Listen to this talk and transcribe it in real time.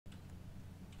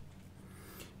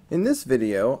In this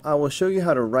video, I will show you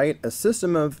how to write a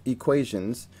system of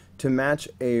equations to match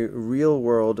a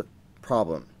real-world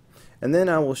problem. And then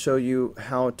I will show you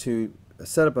how to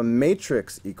set up a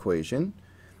matrix equation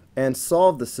and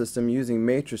solve the system using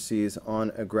matrices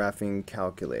on a graphing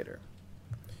calculator.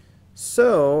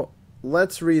 So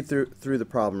let's read through the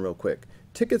problem real quick.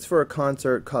 Tickets for a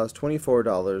concert cost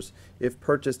 $24 if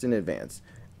purchased in advance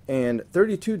and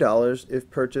 $32 if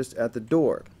purchased at the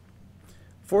door.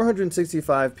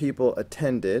 465 people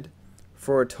attended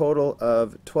for a total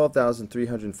of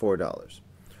 $12,304.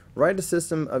 Write a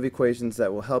system of equations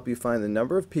that will help you find the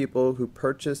number of people who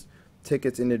purchased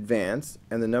tickets in advance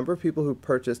and the number of people who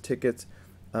purchased tickets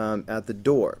at the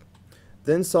door.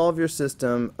 Then solve your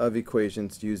system of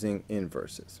equations using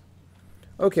inverses.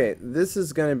 Okay, this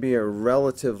is going to be a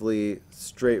relatively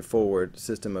straightforward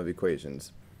system of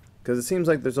equations because it seems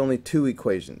like there's only two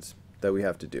equations that we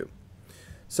have to do.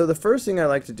 So the first thing I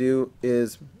like to do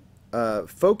is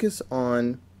focus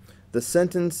on the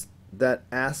sentence that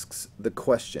asks the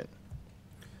question.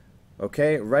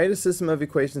 Okay, write a system of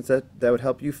equations that would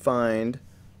help you find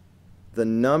the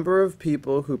number of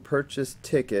people who purchased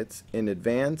tickets in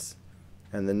advance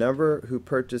and the number who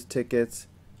purchased tickets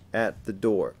at the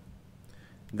door.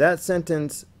 That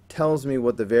sentence tells me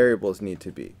what the variables need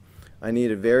to be. I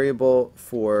need a variable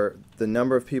for the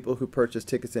number of people who purchased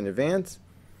tickets in advance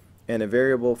and a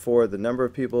variable for the number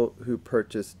of people who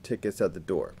purchased tickets at the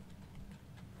door.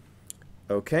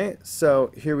 Okay,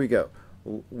 so here we go.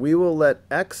 We will let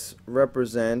X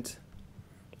represent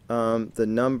the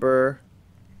number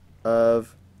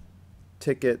of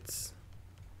tickets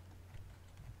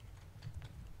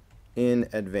in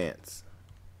advance.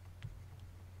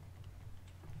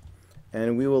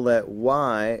 And we will let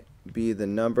Y be the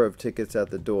number of tickets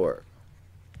at the door.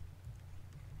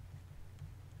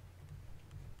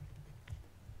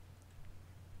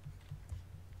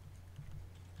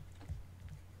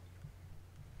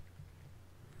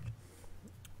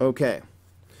 Okay,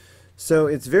 so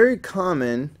it's very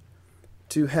common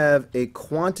to have a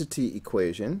quantity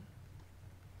equation,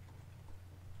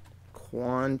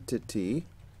 and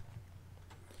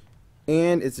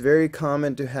it's very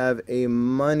common to have a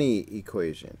money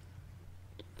equation.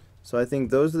 So I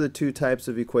think those are the two types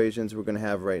of equations we're going to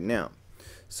have right now.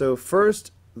 So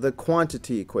first, the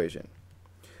quantity equation.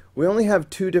 We only have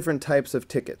two different types of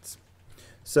tickets.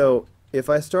 So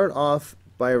if I start off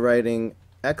by writing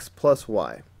X plus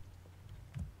Y,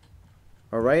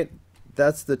 alright,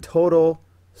 that's the total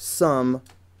sum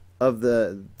of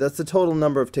that's the total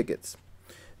number of tickets.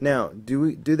 Now,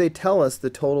 do they tell us the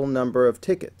total number of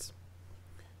tickets?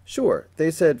 Sure,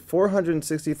 they said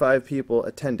 465 people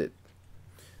attended.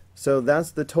 So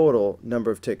that's the total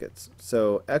number of tickets.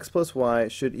 So X plus Y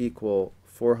should equal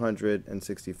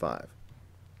 465.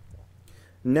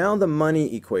 Now the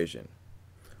money equation.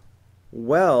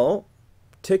 Well,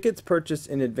 tickets purchased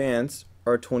in advance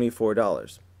are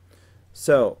 $24.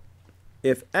 So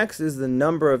if X is the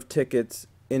number of tickets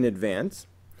in advance,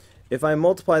 if I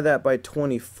multiply that by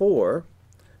 24,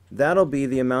 that'll be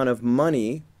the amount of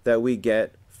money that we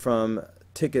get from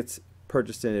tickets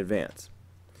purchased in advance.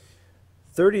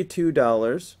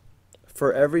 $32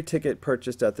 for every ticket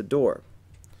purchased at the door.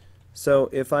 So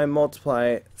if I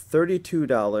multiply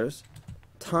 $32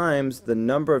 times the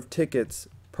number of tickets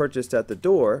purchased at the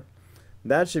door,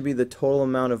 that should be the total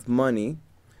amount of money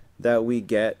that we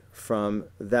get from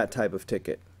that type of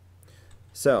ticket.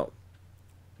 So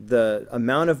the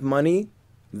amount of money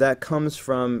that comes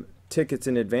from tickets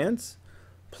in advance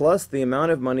plus the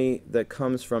amount of money that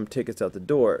comes from tickets at the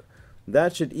door,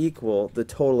 that should equal the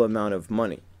total amount of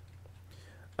money.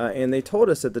 And they told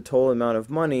us that the total amount of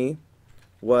money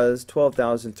was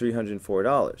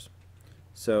 $12,304.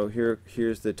 So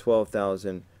here's the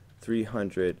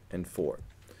 $12,304.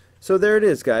 So there it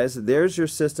is, guys. There's your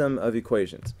system of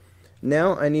equations.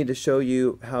 Now I need to show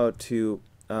you how to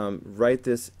write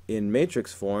this in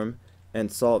matrix form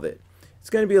and solve it. It's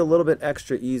going to be a little bit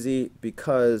extra easy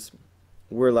because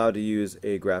we're allowed to use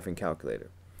a graphing calculator.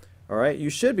 Alright, you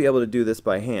should be able to do this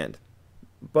by hand,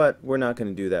 but we're not going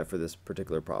to do that for this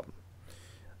particular problem.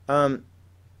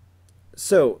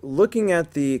 So looking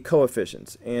at the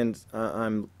coefficients, and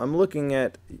I'm looking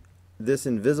at this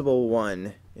invisible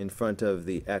 1 in front of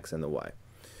the X and the Y.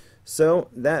 So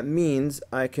that means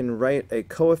I can write a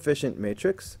coefficient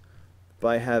matrix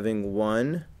by having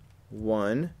 1,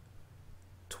 1,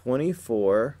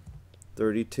 24,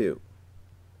 32.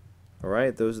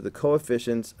 Alright, those are the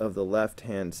coefficients of the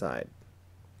left-hand side.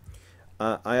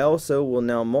 I also will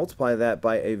now multiply that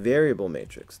by a variable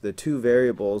matrix. The two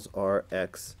variables are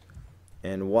X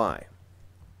and Y.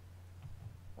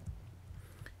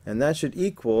 And that should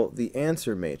equal the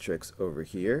answer matrix over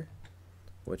here,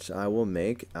 which I will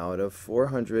make out of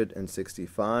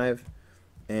 465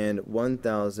 and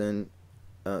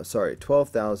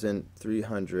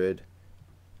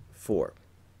 12,304.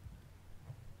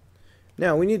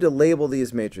 Now we need to label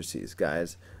these matrices,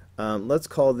 guys. Let's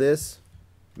call this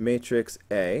matrix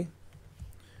A.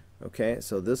 Okay,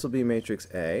 so this will be matrix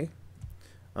A.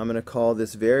 I'm going to call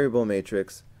this variable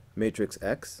matrix matrix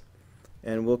X,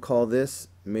 and we'll call this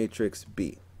matrix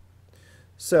B.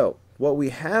 So what we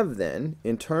have then,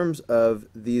 in terms of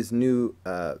these new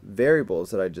variables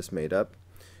that I just made up,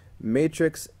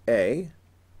 matrix A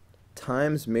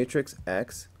times matrix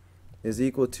X is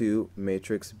equal to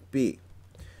matrix B.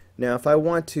 Now if I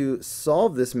want to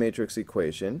solve this matrix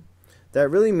equation, that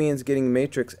really means getting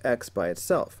matrix X by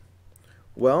itself.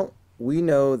 Well, we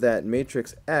know that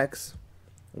matrix X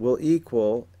will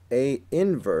equal A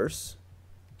inverse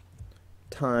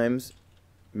times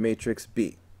matrix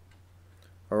B.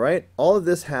 Alright, all of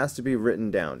this has to be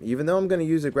written down. Even though I'm going to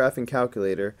use a graphing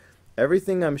calculator,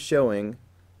 everything I'm showing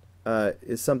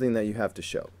is something that you have to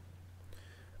show.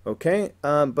 Okay,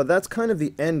 but that's kind of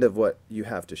the end of what you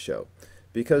have to show,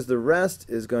 because the rest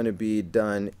is going to be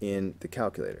done in the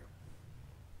calculator.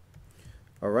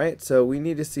 Alright, so we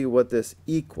need to see what this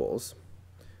equals.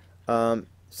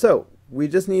 So we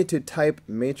just need to type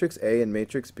matrix A and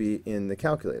matrix B in the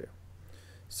calculator.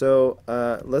 So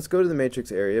let's go to the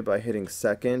matrix area by hitting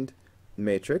second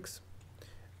matrix.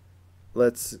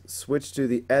 Let's switch to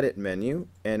the edit menu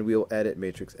and we'll edit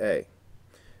matrix A.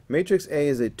 Matrix A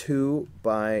is a 2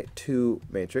 by 2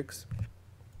 matrix.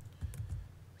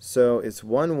 So it's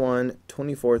 1, 1,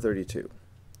 24, 32.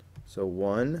 So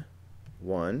 1,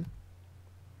 1,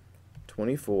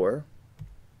 24,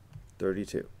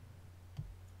 32.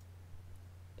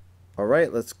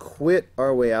 Alright, let's quit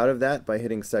our way out of that by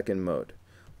hitting second mode.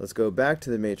 Let's go back to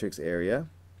the matrix area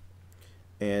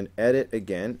and edit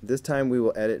again. This time we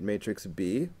will edit matrix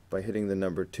B by hitting the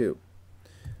number 2.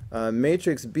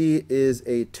 Matrix B is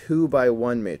a 2 by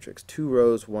 1 matrix, 2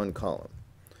 rows, 1 column.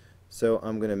 So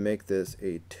I'm going to make this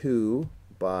a 2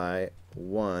 by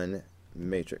 1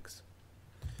 matrix.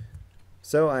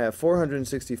 So I have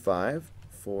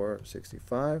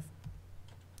 465,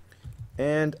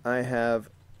 and I have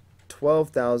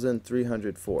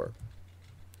 12,304.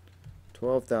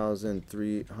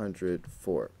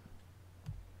 12,304.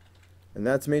 And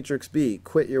that's matrix B.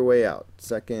 Quit your way out.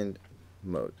 Second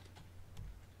mode.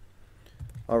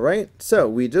 Alright, so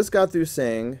we just got through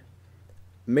saying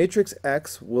matrix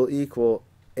X will equal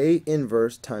A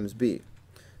inverse times B.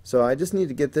 So I just need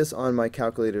to get this on my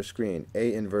calculator screen,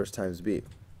 A inverse times B.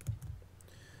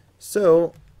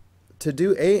 So to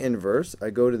do A inverse, I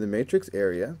go to the matrix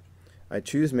area, I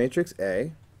choose matrix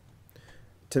A.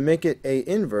 To make it A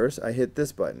inverse, I hit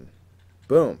this button.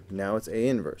 Boom, now it's A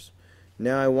inverse.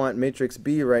 Now I want matrix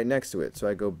B right next to it, so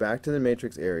I go back to the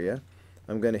matrix area.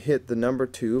 I'm going to hit the number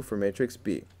 2 for matrix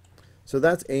B. So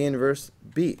that's A inverse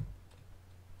B.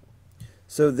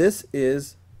 So this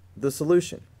is the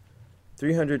solution.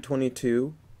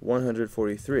 322,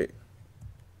 143.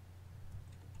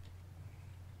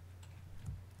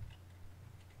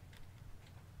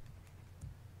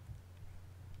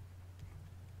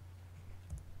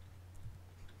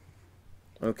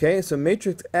 Okay, so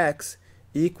matrix X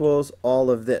equals all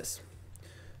of this.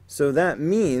 So that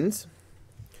means,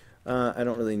 I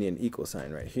don't really need an equal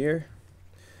sign right here.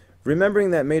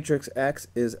 Remembering that matrix X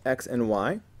is X and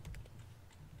Y,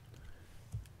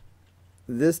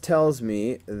 this tells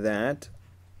me that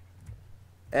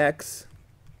X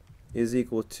is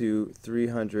equal to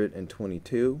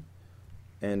 322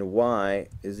 and Y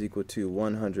is equal to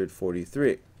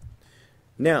 143.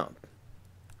 Now,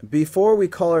 before we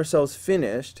call ourselves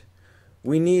finished,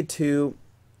 we need to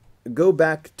go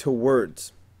back to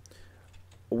words.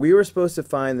 We were supposed to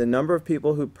find the number of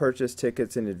people who purchased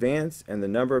tickets in advance and the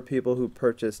number of people who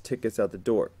purchased tickets out the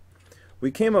door.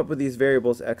 We came up with these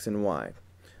variables X and Y.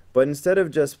 But instead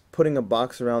of just putting a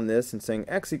box around this and saying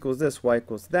X equals this, Y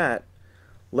equals that,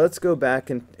 let's go back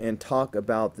and talk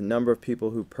about the number of people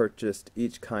who purchased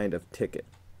each kind of ticket.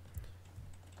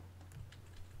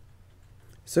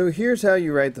 So here's how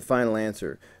you write the final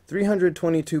answer.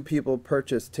 322 people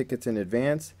purchased tickets in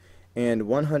advance and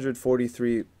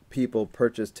 143 people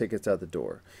purchased tickets out the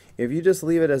door. If you just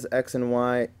leave it as X and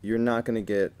Y, you're not going to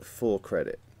get full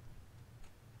credit.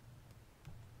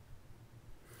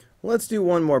 Let's do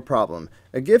one more problem.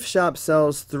 A gift shop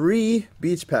sells 3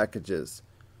 beach packages.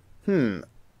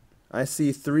 I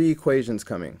see 3 equations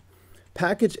coming.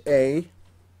 Package A,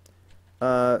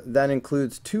 that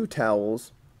includes 2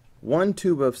 towels, 1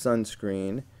 tube of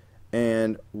sunscreen,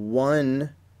 and 1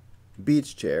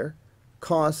 beach chair,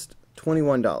 cost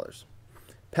 $21.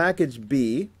 Package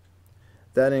B,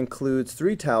 that includes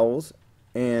 3 towels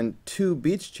and 2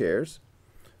 beach chairs,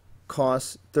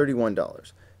 costs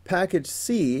 $31. Package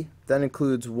C, that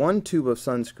includes 1 tube of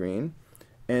sunscreen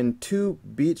and 2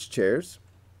 beach chairs.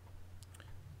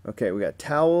 Okay, we got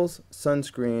towels,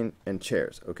 sunscreen, and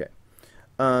chairs. Okay.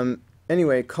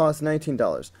 Anyway, costs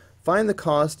 $19. Find the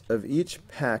cost of each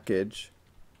package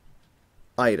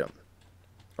item.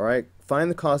 All right,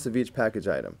 find the cost of each package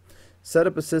item. Set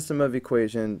up a system of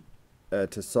equation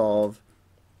to solve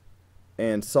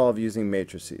using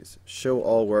matrices. Show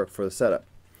all work for the setup.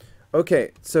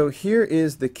 Okay, so here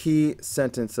is the key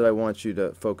sentence that I want you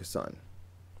to focus on.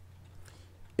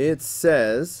 It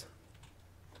says,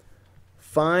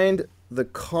 find the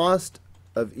cost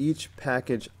of each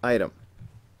package item.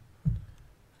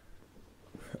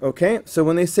 Okay, so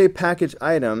when they say package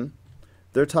item,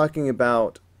 they're talking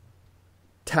about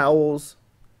towels,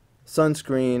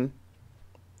 sunscreen,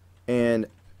 and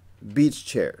beach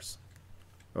chairs.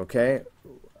 Okay,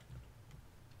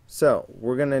 so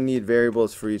we're going to need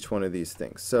variables for each one of these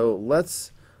things. So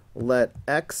let's let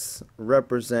X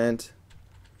represent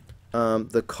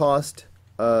the cost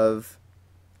of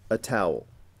a towel.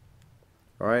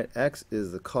 All right, X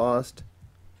is the cost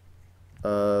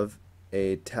of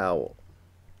a towel.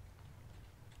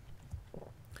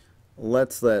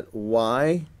 Let's let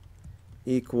Y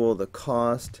equal the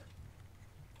cost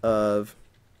of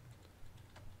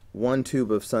 1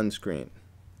 tube of sunscreen.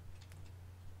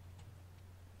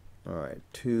 All right,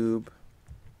 tube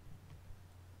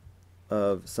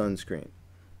of sunscreen.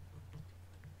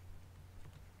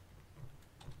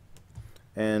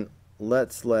 And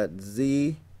let's let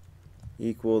Z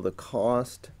equal the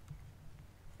cost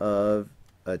of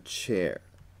a chair.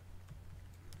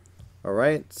 All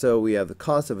right, so we have the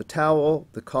cost of a towel,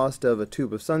 the cost of a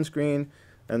tube of sunscreen,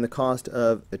 and the cost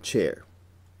of a chair.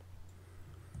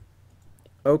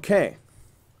 Okay,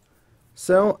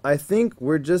 so I think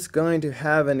we're just going to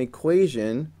have an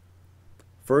equation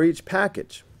for each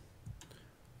package.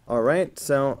 All right,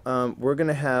 so we're going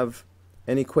to have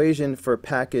an equation for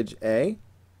package A,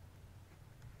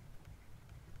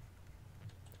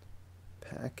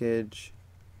 package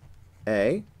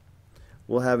A.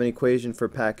 We'll have an equation for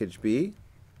package B,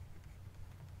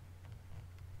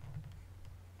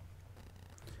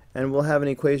 and we'll have an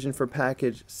equation for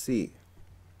package C.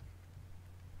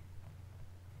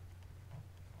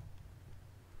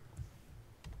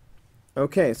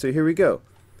 Okay, so here we go.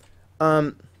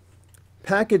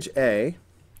 Package A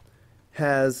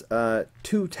has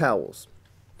 2 towels.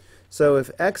 So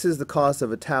if X is the cost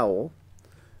of a towel,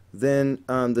 then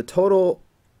the total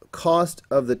cost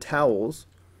of the towels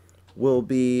will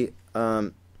be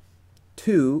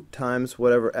 2 times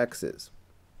whatever X is.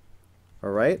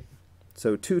 All right?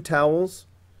 So 2 towels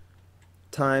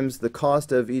times the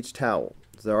cost of each towel.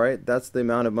 All right? That's the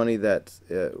amount of money that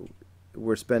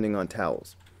we're spending on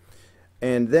towels.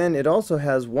 And then it also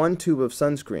has 1 tube of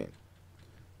sunscreen.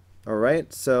 All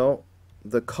right? So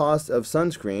the cost of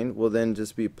sunscreen will then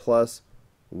just be plus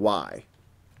Y.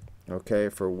 Okay?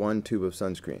 For 1 tube of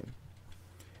sunscreen.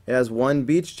 It has 1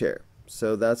 beach chair.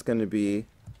 So that's going to be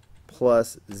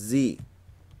plus Z,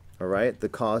 all right, the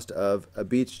cost of a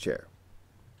beach chair.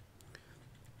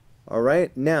 All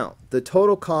right, now the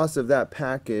total cost of that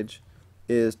package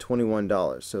is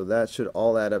 $21. So that should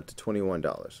all add up to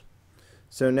 $21.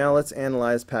 So now let's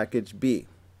analyze package B.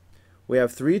 We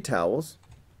have 3 towels,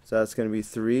 so that's going to be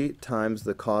 3 times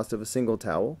the cost of a single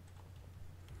towel.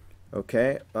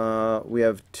 Okay, we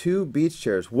have 2 beach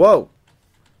chairs. Whoa!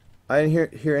 I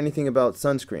didn't hear anything about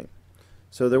sunscreen.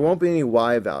 So there won't be any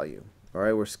Y value. All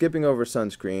right, we're skipping over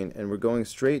sunscreen and we're going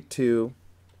straight to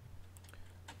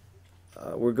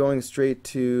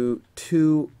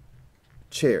 2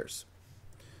 chairs.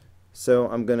 So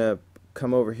I'm going to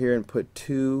come over here and put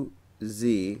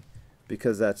 2Z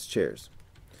because that's chairs.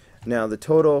 Now the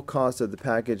total cost of the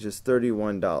package is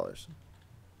 $31.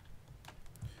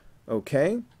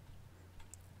 Okay.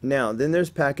 Now then there's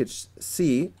package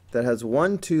C that has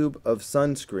 1 tube of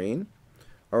sunscreen.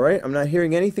 All right, I'm not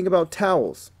hearing anything about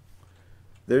towels.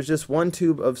 There's just 1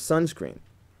 tube of sunscreen.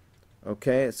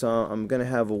 Okay, so I'm going to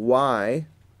have a Y,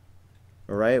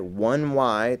 all right, 1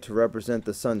 Y to represent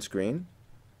the sunscreen,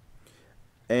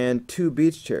 and 2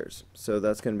 beach chairs. So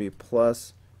that's going to be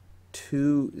plus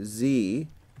 2Z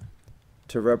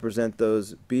to represent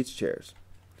those beach chairs.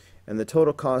 And the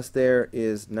total cost there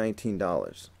is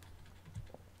 $19.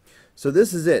 So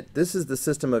this is it. This is the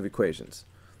system of equations.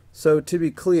 So to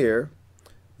be clear,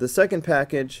 the second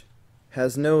package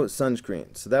has no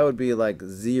sunscreen, so that would be like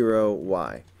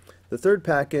 0Y. The third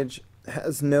package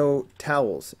has no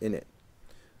towels in it,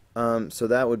 So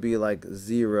that would be like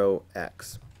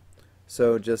 0x.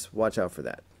 So just watch out for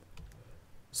that.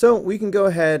 So we can go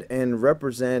ahead and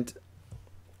represent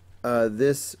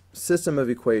this system of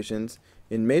equations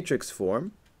in matrix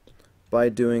form by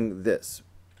doing this.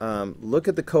 Look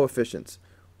at the coefficients.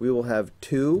 We will have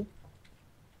 2,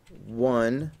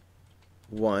 1,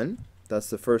 1. That's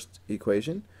the first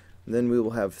equation. And then we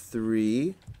will have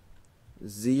 3,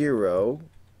 0,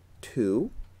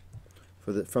 2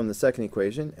 from the second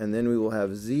equation. And then we will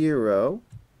have 0,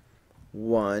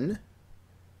 1,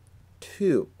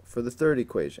 2 for the third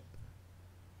equation.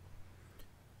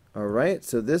 Alright,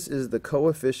 so this is the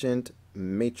coefficient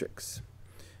matrix.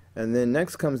 And then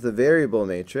next comes the variable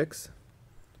matrix,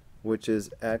 which is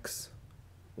x,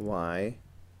 y,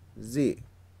 z.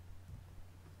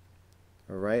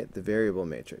 Alright, the variable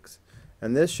matrix.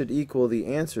 And this should equal the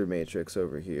answer matrix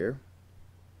over here.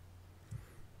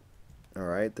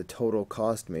 Alright, the total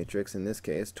cost matrix in this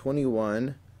case,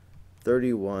 21,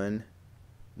 31,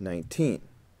 19.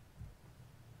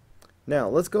 Now,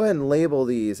 let's go ahead and label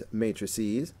these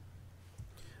matrices.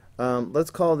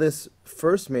 Let's call this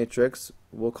first matrix,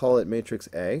 we'll call it matrix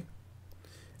A.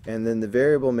 And then the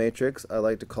variable matrix, I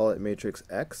like to call it matrix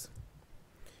X.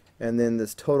 And then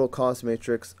this total cost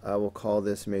matrix, I will call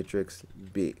this matrix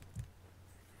B.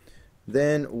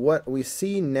 Then what we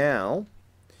see now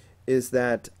is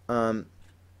that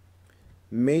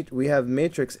we have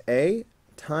matrix A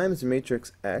times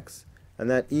matrix X, and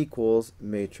that equals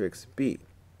matrix B.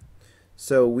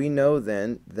 So we know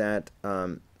then that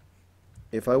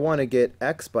if I want to get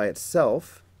X by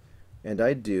itself, and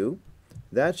I do,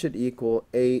 that should equal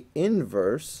A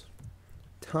inverse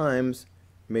times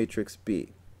matrix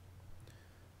B.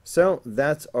 So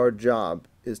that's our job,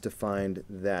 is to find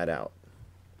that out.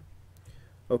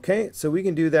 Okay, so we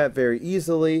can do that very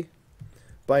easily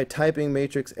by typing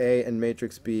matrix A and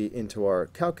matrix B into our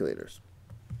calculators.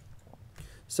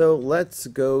 So let's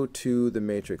go to the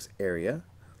matrix area.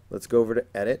 Let's go over to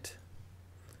Edit,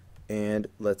 and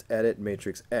let's edit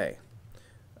matrix A.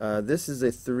 This is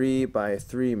a 3 by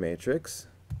 3 matrix,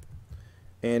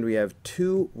 and we have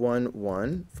 2, 1,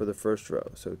 1 for the first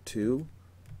row. So 2,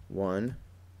 1,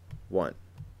 1.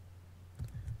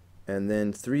 And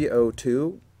then 3, 0,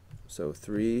 2. So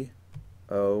 3,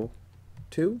 0,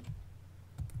 2.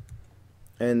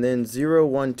 And then 0,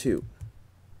 1, 2.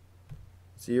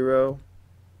 0,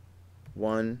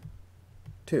 1,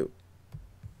 2.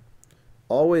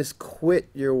 Always quit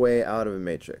your way out of a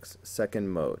matrix, second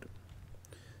mode.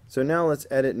 So now let's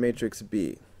edit matrix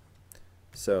B.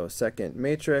 So second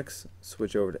matrix,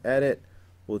 switch over to edit.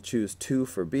 We'll choose 2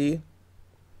 for B.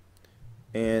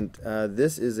 And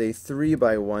this is a 3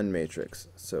 by 1 matrix.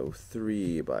 So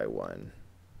 3 by 1.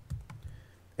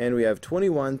 And we have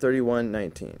 21, 31,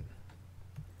 19.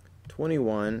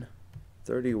 21,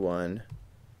 31,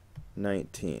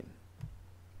 19.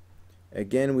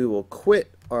 Again, we will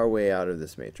quit our way out of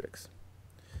this matrix.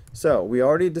 So we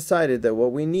already decided that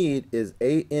what we need is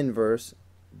A inverse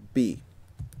B.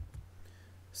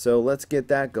 So let's get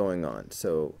that going on.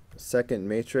 So second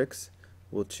matrix,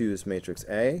 we'll choose matrix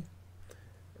A.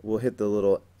 We'll hit the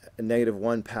little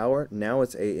 -1 power. Now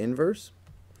it's A inverse.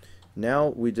 Now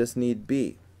we just need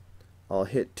B. I'll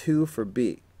hit 2 for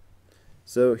B.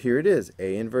 So here it is,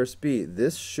 A inverse B.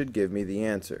 This should give me the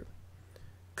answer.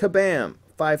 Kabam!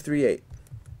 538.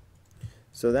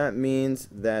 So that means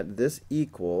that this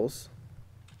equals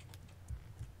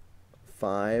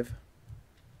 5,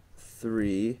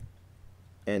 3,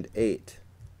 and 8,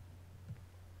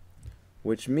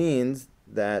 which means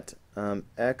that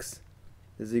X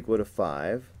is equal to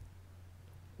 5,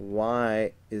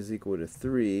 Y is equal to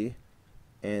 3,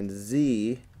 and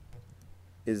Z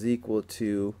is equal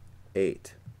to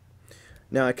 8.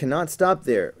 Now I cannot stop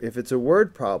there. If it's a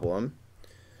word problem,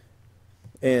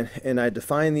 and I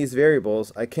define these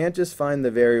variables, I can't just find the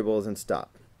variables and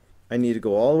stop. I need to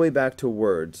go all the way back to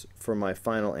words for my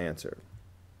final answer.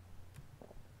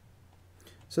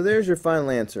 So there's your final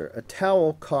answer. A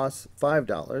towel costs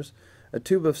 $5, a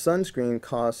tube of sunscreen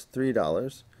costs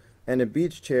 $3, and a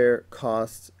beach chair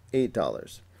costs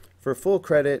 $8. For full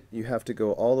credit, you have to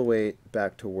go all the way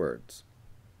back to words.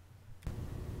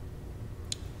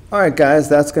 Alright guys,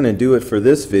 that's going to do it for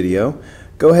this video.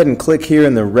 Go ahead and click here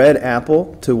in the red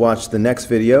apple to watch the next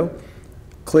video.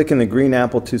 Click in the green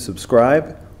apple to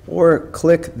subscribe, or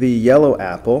click the yellow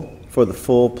apple for the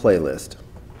full playlist.